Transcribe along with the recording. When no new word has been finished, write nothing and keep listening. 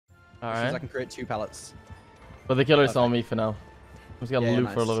All Which means right. I can create 2 pallets. But the killer's on me for now. I'm just gonna Yeah, loot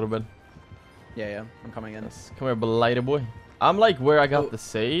for a nice. little bit. Yeah, I'm coming in. Yes. Come here, blighted boy. I'm like where I got Oh. the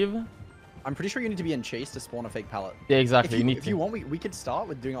save. I'm pretty sure you need to be in chase to spawn a fake pallet. Yeah, exactly. If you, need if to. you want, we could start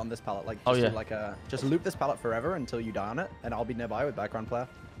with doing it on this pallet. Like, just Oh, yeah. do like a just loop this pallet forever until you die on it, and I'll be nearby with background player.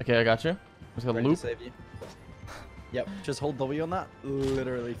 Okay, I got you. I'm just gonna Ready loop. to save you. Yep, just hold W on that.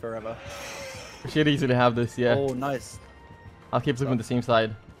 Literally forever. We should easily have this. Yeah. Oh, nice. I'll keep looking the same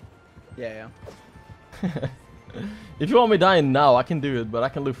side. Yeah. If you want me dying now, I can do it, but I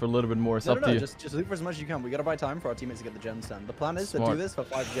can loot for a little bit more. It's up to you. Just loot for as much as you can. We gotta buy time for our teammates to get the gems done. The plan is to Smart. do this for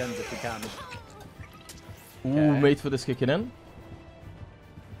 5 gems if we can. Ooh, Okay. made for this kicking in.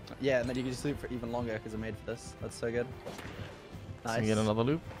 Yeah, and then you can just loot for even longer because I'm made for this. That's so good. Nice. Nice. Get another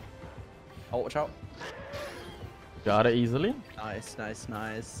loop. Oh, watch out. Got it easily. Nice.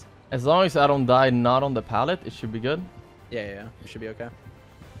 As long as I don't die not on the pallet, it should be good. Yeah. We should be okay.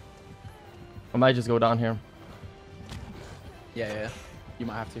 I might just go down here. Yeah. You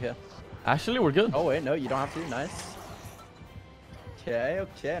might have to here. Actually, we're good. Oh, wait, no, you don't have to. Nice. Okay.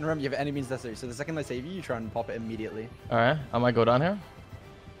 And remember, you have any means necessary. So the second I save you, you try and pop it immediately. All right, I might go down here.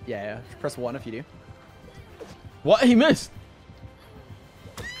 Yeah. Press 1 if you do. What? He missed.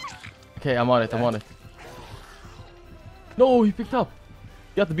 Okay, I'm on it. I'm on it. No, he picked up.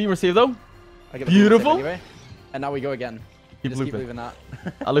 You got the beamer save though. I get the Beautiful. anyway. And now we go again. Keep Just keep looping. leaving that.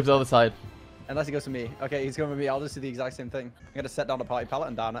 I'll loop the other side. Unless he goes to me. Okay, he's going with me. I'll just do the exact same thing. I'm gonna set down the party pallet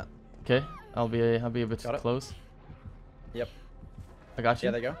and down it. Okay, I'll be a bit Got it. close. Yep. I got you.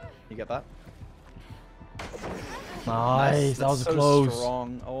 Yeah, there you go. You get that. Nice. That That's was so close.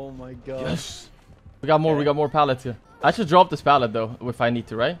 strong. Oh my god. Yes. We got more. Okay. We got more pallets here. I should drop this pallet though, if I need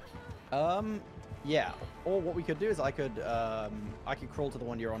to, right? Yeah. Or what we could do is I could crawl to the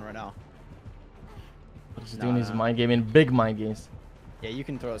one you're on right now. Just No, doing these no. mind gaming, big mind games. Yeah, you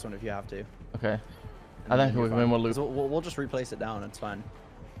can throw this one if you have to. Okay. And I then think you're we can fine. win more loot. 'Cause We'll just replace it down. It's fine.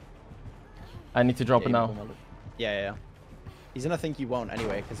 I need to drop Yeah, it you now. can win more loot. Yeah. He's gonna think you won't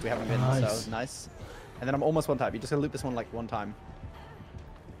anyway because we haven't been. Nice. So nice. And then I'm almost one tap. You just gotta loop this one like 1 time.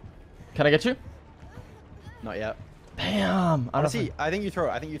 Can I get you? Not yet. Damn. I don't See, I think you throw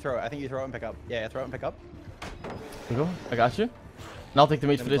it. I think you throw it and pick up. Yeah, throw it and pick up. There you go. I got you. And I'll take the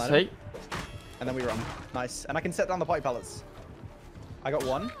meat Then for we this. blind Hey. And then we run. Nice. And I can set down the party pallets. I got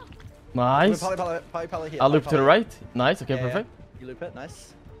 1. Nice. Party pallet here. I'll party loop to the pallet. right. Nice. Okay, Yeah, perfect. You loop it.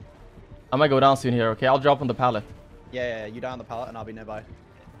 Nice. I might go down soon here. Okay, I'll drop on the pallet. Yeah. You down the pallet and I'll be nearby.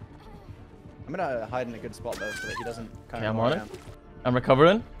 I'm gonna hide in a good spot though so that he doesn't kind Okay, of I'm on it. I'm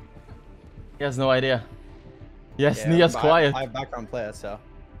recovering. He has no idea. Yes, Yeah, Nia's but quiet. I have background player, so.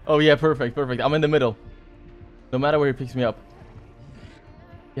 Oh yeah, perfect. I'm in the middle. No matter where he picks me up.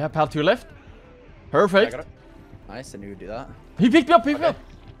 You have pal to your left. I Perfect. got it. Nice, I knew you'd do that. He picked me up. Picked me Okay. up.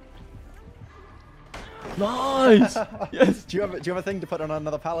 Nice. Yes. Do you have a thing to put on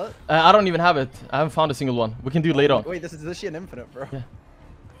another pallet? I don't even have it. I haven't found a single one. We can do it later on. Wait, this is she an infinite, bro? Yeah.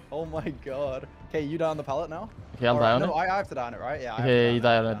 Oh my god. Okay, you down the pallet now? Okay, I'll Or- die on no, it. I have to die on it, right? Yeah. I have to Okay, you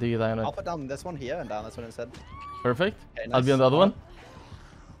die on I it. have Do to you die on I'll it? put down this one here and down this one instead. Perfect. Okay, I'll be nice. on the other one.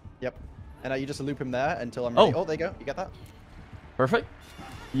 Yep. And you just loop him there until I'm ready. Oh. Oh, there you go. You get that? Perfect.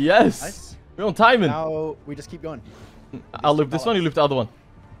 Yes. Nice. We're on timing. Now we just keep going. I'll loop this one. You loop the other one.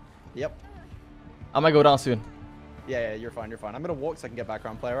 Yep. I might go down soon. Yeah, you're fine. I'm gonna walk so I can get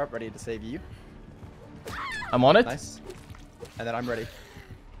background player up, ready to save you. I'm on it. Nice. And then I'm ready.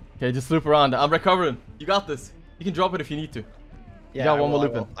 Okay, just loop around. I'm recovering. You got this. You can drop it if you need to. Yeah, got I one more will, I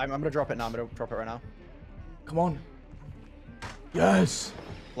loop in. will. I'm gonna drop it now. I'm gonna drop it right now. Come on. Yes.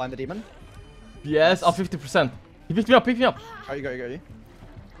 Blind the demon. Yes. I'll 50%. He picked me up. Picked me up. Oh, you go.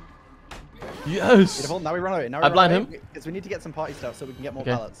 Yes. Beautiful. Now we run away. I blind him. Because we need to get some party stuff so we can get more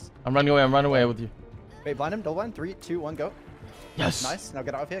Okay. pallets. I'm running away. I'm running away with you. Wait, blind him. Double blind. 3, 2, 1, go. Yes. Nice. Now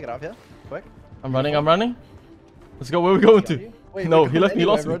get out of here. Quick. I'm running. Let's go. Where are we going to? Wait, No, we're he going left me. He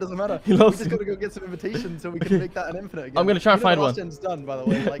anywhere, lost bro. me. It doesn't matter. He lost we just me. gotta go get some invitations so we can Okay. make that an infinite again. I'm gonna try and find the last one. gen's done, by the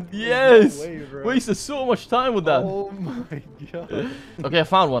way. Like, Yes. no way, bro. Wasted so much time with that. Oh my god. Okay, I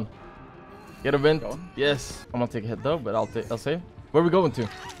found one. Get a vent. Go on. Yes. I'm gonna take a hit though, but I'll save. Where are we going to?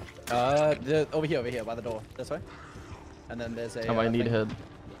 Over here, by the door. This way. And then there's a. I might need a thing. head.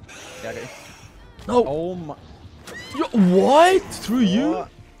 Yeah, okay. No. Oh my. Yo, what? Through you? What?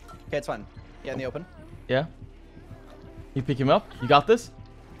 Okay, it's fine. Yeah, in the open. Yeah. You pick him up. You got this?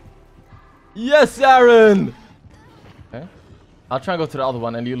 Yes, Ayrun! Okay. I'll try and go to the other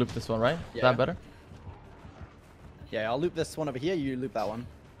one and you loop this one, right? Is Yeah. that better? Yeah, I'll loop this one over here. You loop that one.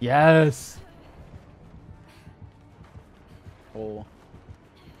 Yes. Oh.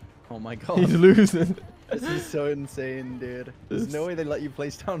 Oh my god. He's losing. This is so insane, dude. There's no way they let you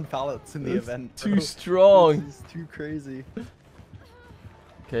place down pallets in the event. Too strong. This is too crazy.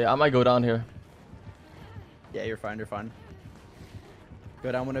 Okay, I might go down here. Yeah, you're fine. You're fine.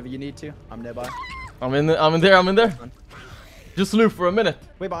 Go down whenever you need to. I'm nearby. I'm in there. Just loop for a minute.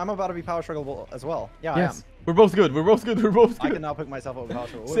 Wait, but I'm about to be power struggle as well. Yeah, Yes. I am. We're both good. I can now pick myself up with power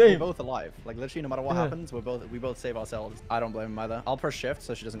struggle. Same. We're both alive. Like literally, no matter what happens, we both save ourselves. I don't blame him either. I'll press shift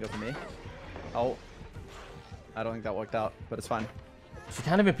so she doesn't go for me. Oh, I don't think that worked out, but it's fine. She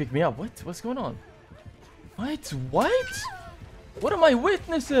can't even pick me up. What? What's going on? What? What am I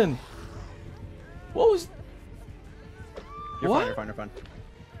witnessing? What was? You're what? fine. You're fine. You're fine.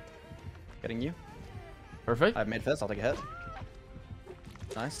 Getting you. Perfect. I've made this. I'll take a hit.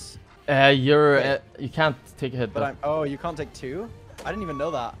 Nice. You can't take a hit. But oh, you can't take two? I didn't even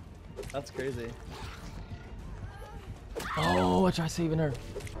know that. That's crazy. Oh, I tried saving her.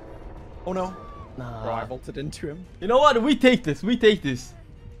 Oh no. Nah. Bro, I vaulted into him. You know what? We take this.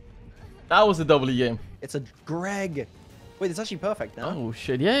 That was a W game. It's a Greg. Wait, it's actually perfect now. Oh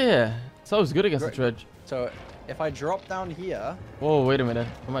shit! Yeah. So I was good against the dredge. So if I drop down here. Whoa, wait a minute.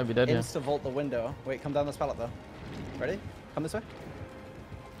 I might be dead here. Insta vault the window. Wait, come down this pallet though. Ready? Come this way.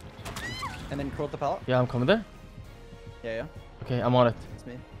 And then crawl the pallet. Yeah, I'm coming there. Yeah. Okay, I'm on it. It's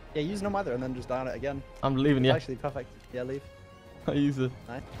me. Yeah, use no mother and then just down it again. I'm leaving. It's Yeah. actually perfect. Yeah, leave. I use it.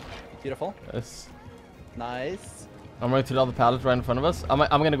 Nice. Beautiful. Yes. Nice. I'm right to the other pallet right in front of us. I'm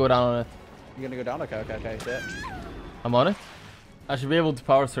gonna go down on it. You're gonna go down? Okay. See it. I'm on it. I should be able to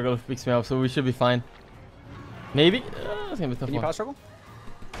power struggle if it picks me up, so we should be fine. Maybe. It's gonna be a tough Can you one. power struggle?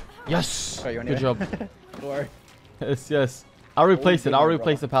 Yes. Okay, Good job. Don't worry. Yes. I'll replace it. I'll good,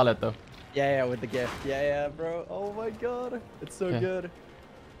 replace the pallet though. Yeah, with the gift. Yeah, bro. Oh my god. It's so Okay. good.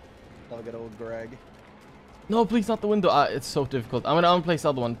 Love a good old Greg. No, please not the window. It's so difficult. I'm gonna place the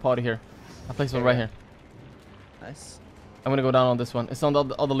other one. Party here. I'll place one right here. Nice. I'm gonna go down on this one. It's on the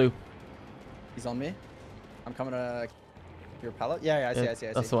other loop. He's on me. I'm coming to your pallet. Yeah, I see.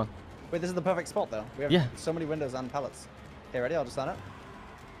 That's the one. Wait, this is the perfect spot though. We have so many windows and pallets. Okay, ready? I'll just stand it.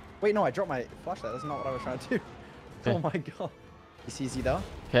 Wait, no, I dropped my flashlight. That's not what I was trying to do. Okay. Oh my god. He sees you though.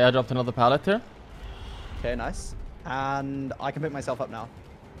 Okay, I dropped another pallet here. Okay, nice. And I can pick myself up now.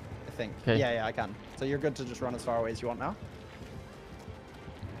 I think. Okay. Yeah, I can. So you're good to just run as far away as you want now.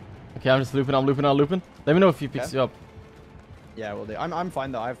 Okay, I'm just looping. I'm looping. Let me know if he picks you up. Yeah, we'll do. I'm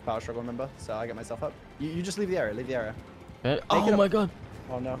fine though. I have power struggle, remember? So I get myself up. You just leave the area. Leave the area. Okay. Oh my god.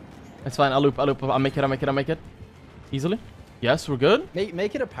 Oh no. It's fine. I'll loop. I'll make it. Easily. Yes, we're good.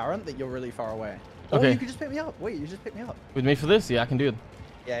 Make it apparent that you're really far away. Okay. Oh, you could just pick me up. Wait, you just pick me up. With me for this? Yeah, I can do it.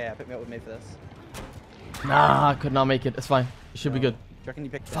 Yeah, pick me up with me for this. Nah, I could not make it. It's fine. It should be good. Do you reckon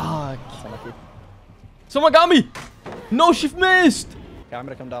you picked it? Fuck. That's unlucky. Someone got me. No, she missed. Okay, I'm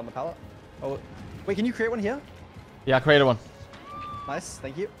gonna come down the pallet. Oh, wait, can you create one here? Yeah, I created one. Nice,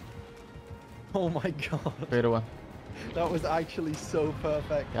 thank you. Oh my god. Created one. That was actually so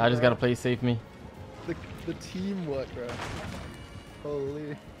perfect. Yeah, I just bro. gotta play safe me. The teamwork, bro.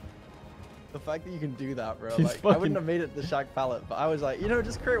 Holy. The fact that you can do that, bro. He's Like, I fucking- wouldn't have made it the shack pallet, but I was like, you know,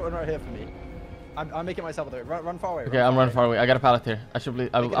 just create one right here for me. I'm making myself with it. Run far away. Okay, I'm running far away. I got a pallet here. I should be.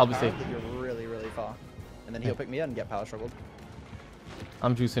 I'll be safe. That you're really, really far, and then he'll pick me up and get power struggled.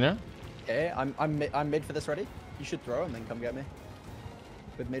 I'm juicing here. Okay, I'm made for this ready. You should throw and then come get me.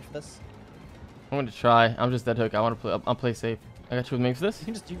 Good made for this. I'm gonna try. I'm just dead hook. I want to play. I'll play safe. I got you with me for this.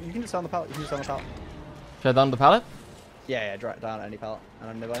 You can just on the pallet. You can just on the pallet. Should I down the pallet? Yeah, drop down any pallet, and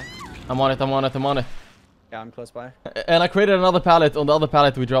I'm nearby. I'm on it. Yeah, I'm close by. And I created another pallet. On the other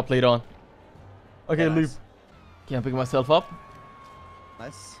pallet we dropped later on. Okay, Yeah, loop. nice. Okay, I'm picking myself up.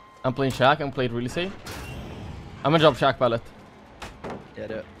 Nice. I'm playing Shack. I'm playing really safe. I'm gonna drop Shack pallet. Yeah,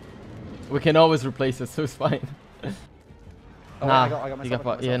 do it. We can always replace it, so it's fine. Oh, nah, I got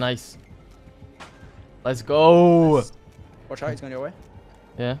myself. yeah, nice. Let's go. Nice. Watch out, he's going your way.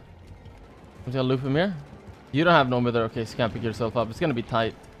 Yeah. I'm just gonna loop him here. You don't have no mother, okay, so you can't pick yourself up. It's gonna be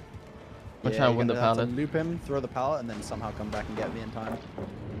tight. I'm trying to win the have to pallet. loop him, throw the pallet, and then somehow come back and get me in time.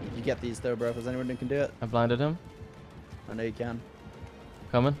 You get these though, bro. If there's anyone who can do it, I blinded him. I know you can.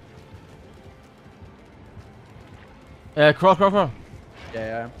 Coming. Crawl.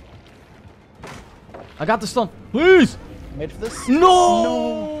 Yeah. I got the stun. Please. Made for this?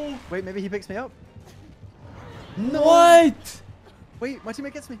 No. Wait, maybe he picks me up. No. What? Wait, my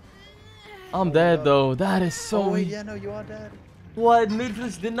teammate gets me. I'm dead though. That is so. Oh wait, yeah, no, you are dead. What?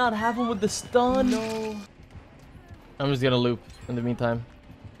 Nidris did not have him with the stun. No. I'm just gonna loop in the meantime.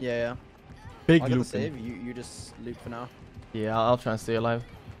 Yeah. Big I'll get the loop. save. You just loop for now. Yeah, I'll try and stay alive.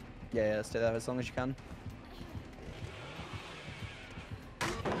 Yeah, stay there as long as you can.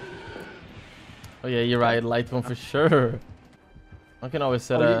 Oh yeah, you're right. Light one for sure. I can always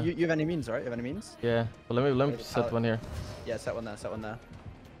set a. You have any means, right? You have any means? Yeah, but let me set one here. Yeah, set one there. Set one there.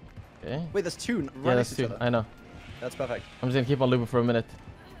 Okay. Wait, there's two. Right Yeah, next that's to each two. other. I know. That's perfect. I'm just gonna keep on looping for a minute.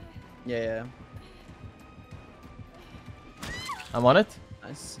 Yeah. I'm on it.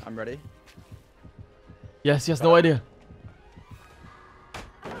 Nice. I'm ready. Yes, he has no idea.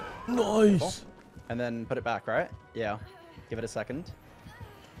 Nice. And then put it back, right? Yeah. Give it a second.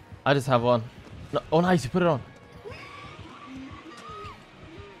 I just have one. No. Oh, nice. You put it on.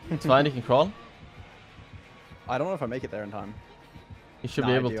 It's fine. You can crawl. I don't know if I make it there in time. You should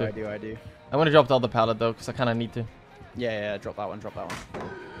be able to. I do. I'm gonna drop the other pallet though, because I kind of need to. Yeah. Drop that one. Drop that one.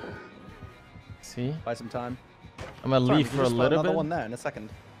 See? Buy some time. I'm gonna leave for a little another bit. one there in a second.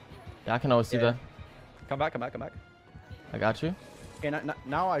 Yeah, I can always do that. Come back. I got you. Okay,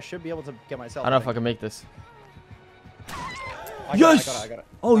 now I should be able to get myself. I don't know if I can make this. I got it.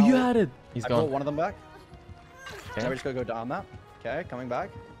 Oh, you Now, had it. He's I gone. brought one of them back. Okay. Now we just gotta go down that. Okay, coming back.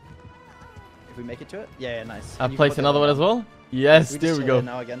 If we make it to it. Yeah, nice. I And you can placed put the another one other as well. Yes, We there just we chill go. in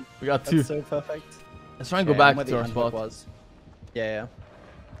Now again. We got That's two. so perfect. Let's try and Okay, go back where to the our handbook spot. was. Yeah.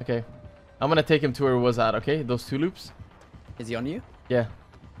 Okay. I'm gonna take him to where he was at, okay? Those two loops. Is he on you? Yeah.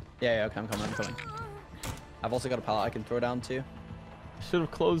 Yeah, okay, I'm coming. I've also got a pallet I can throw down too. Should have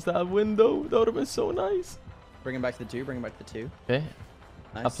closed that window. That would have been so nice. Bring him back to the two. Okay.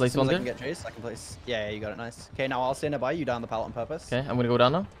 Nice. I'll place As soon one as there. I can get Jace, I can place. Yeah, you got it. Nice. Okay, now I'll stand by you down the pallet on purpose. Okay, I'm gonna go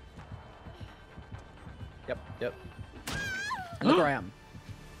down now. Yep. And look where I am.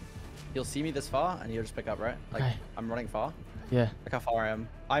 You'll see me this far, and you'll just pick up, right? Like, Okay. I'm running far. Yeah. Look how far I am.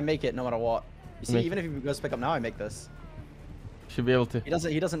 I make it no matter what. You see, Make even if he goes to pick up now, I make this. Should be able to.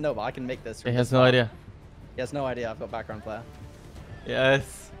 He doesn't know, but I can make this. He from has this no far. idea. He has no idea I've got background flare.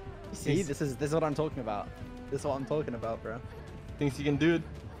 Yes. You see, this is what I'm talking about. This is what I'm talking about, bro. Thinks you can do it.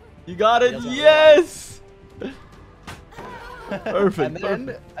 You got it. doesn't Yes. Perfect.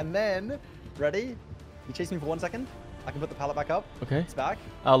 And then, ready? You chase me for 1 second. I can put the pallet back up. Okay. It's back.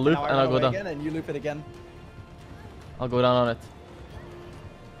 I'll loop Now I and run I'll go away down. again, and you loop it again. I'll go down on it.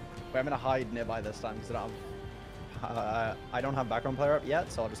 Wait, I'm gonna hide nearby this time because I don't have background player up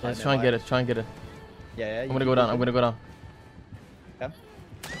yet, so I'll just hide Let's try and nearby. get it. Try and get it. Yeah. I'm gonna go down. I'm gonna go down. Okay.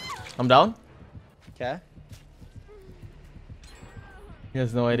 I'm down. Okay. He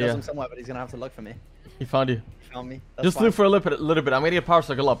has no He knows idea. I'm somewhere, but he's gonna have to look for me. He found you. He found me. That's Just fine. loop for a little bit. I'm gonna get power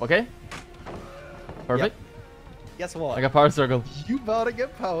circle up. Okay. Perfect. Guess what? I got power circle. You about to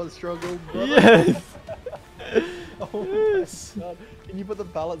get power struggle, brother. Yes. Oh Yes. my god. Can you put the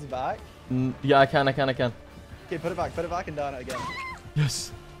pallets back? Yeah, I can. Okay, put it back and down it again.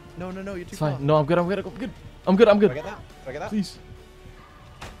 Yes. No, you're too It's far. fine. No, I'm good. I'm good. I'm Do I good. get that? Please.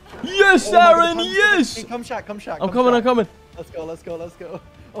 Yes, Oh my god, Aaron. the time's Yes. Hey, come shack. I'm coming. Let's go.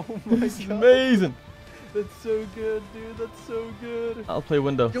 Oh my This is god. amazing. That's so good, dude. That's so good. I'll play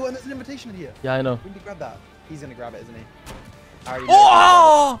window. Yo, and there's an invitation in here. Yeah, I know. We need to grab that. He's gonna grab it, isn't he? I already know he's gonna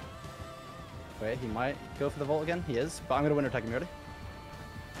Oh! grab it. Wait, he might go for the vault again. He is, but I'm gonna winter attack him. Ready?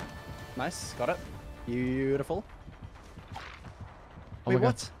 Nice, got it. Beautiful. Oh Wait, my God.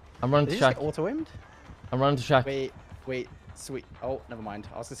 what? I'm running Did to he just shack. get auto-aimed? I'm running to shack. Wait, sweet. Oh, never mind.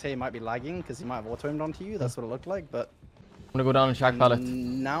 I was gonna say he might be lagging because he might have auto-aimed onto you. That's what it looked like, but I'm gonna go down and shack pallet.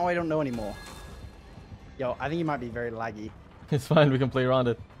 now I don't know anymore. Yo, I think he might be very laggy. It's fine. We can play around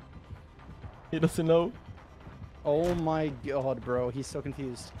it. He doesn't know. Oh my god, bro. He's so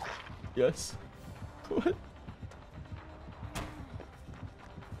confused. Yes. What?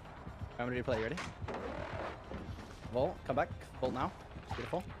 I'm ready to play. You ready? Vault, come back. Vault now.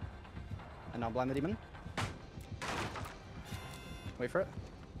 Beautiful. And now blind the demon. Wait for it.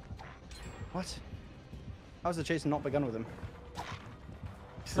 What? How's the chase not begun with him?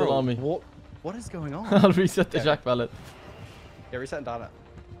 He's still on me. What is going on? I'll reset the Okay. shack pallet. Yeah, reset and down it.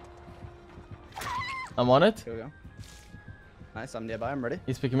 I'm on it. Here we go. Nice, I'm nearby. I'm ready.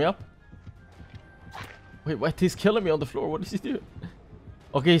 He's picking me up. Wait, what? He's killing me on the floor. What does he do?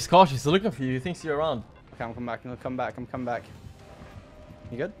 Okay, he's cautious. He's looking for you. He thinks you're around. Okay, I'm coming back. I'm coming back.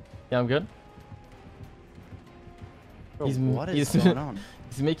 You good? Yeah, I'm good. Bro, He's- what is he's- going on?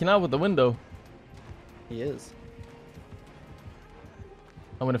 He's making out with the window. He is.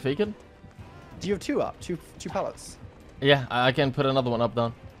 I'm gonna fake it. Do you have two up? Two pallets? Yeah, I can put another one up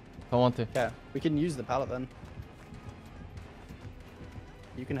down if I want to. Okay, we can use the pallet then.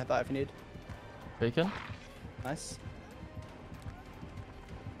 You can hit that if you need. Fake it. Nice.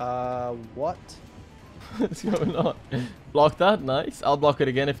 What? What's going on? Block that. Nice. I'll block it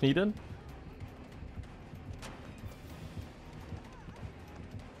again if needed.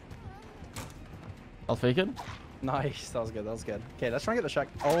 I'll fake it. Nice. That was good. That was good. Okay, let's try and get the shack.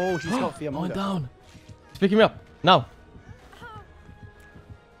 Oh, he's got Fear Going Monger. down. He's picking me up. Now.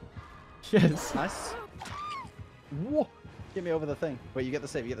 Yes. Nice. Whoa. Get me over the thing. Wait, you get the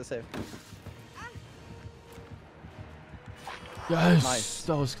save. You get the save. Yes. Nice.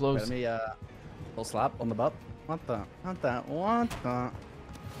 That was close. Wait, let me full slap on the butt. What the? What the? What the?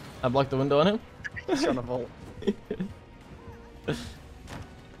 I blocked the window on him. He's trying to vault.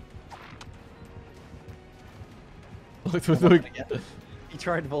 Blocked the window Again. He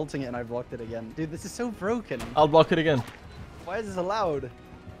tried vaulting it and I blocked it again. Dude, this is so broken. I'll block it again. Why is this allowed?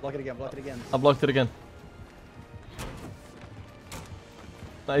 Block it again. Block it again. I blocked it again.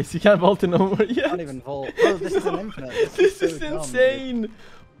 Nice. You can't vault it no more. I Yeah. can't even vault. Oh, this is an infinite. This is so dumb, insane. dude.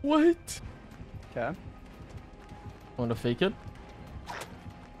 What? Okay. I want to fake it.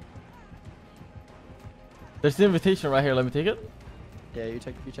 There's the invitation right here. Let me take it. Yeah, you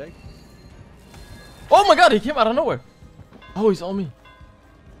take. You take. Oh my god, he came out of nowhere. Oh, he's on me.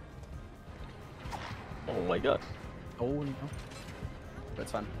 Oh my god. Oh no. But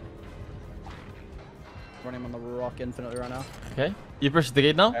it's fine. Running him on the rock infinitely right now. Okay. You push the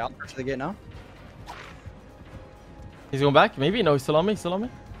gate now? Okay, I'll push the gate now. He's going back? Maybe? No, he's still on me. Still on me.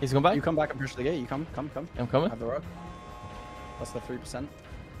 He's going back? You come back and push the gate. You come. Come. I'm coming. Have the rock. That's the 3%.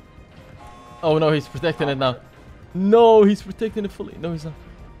 Oh no, he's protecting it now. No, he's protecting it fully. No, he's not.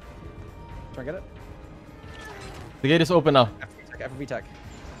 Try and get it. The gate is open now. FV tech.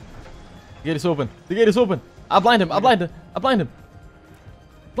 The gate is open. The gate is open. I blind him. I blind him. I blind him.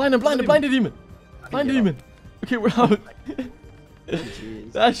 Blind him. Blind him. Blind the demon. Blind the demon. Okay, we're out.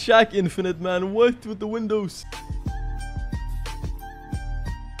 Jeez. That's Shack Infinite, man. What with the windows?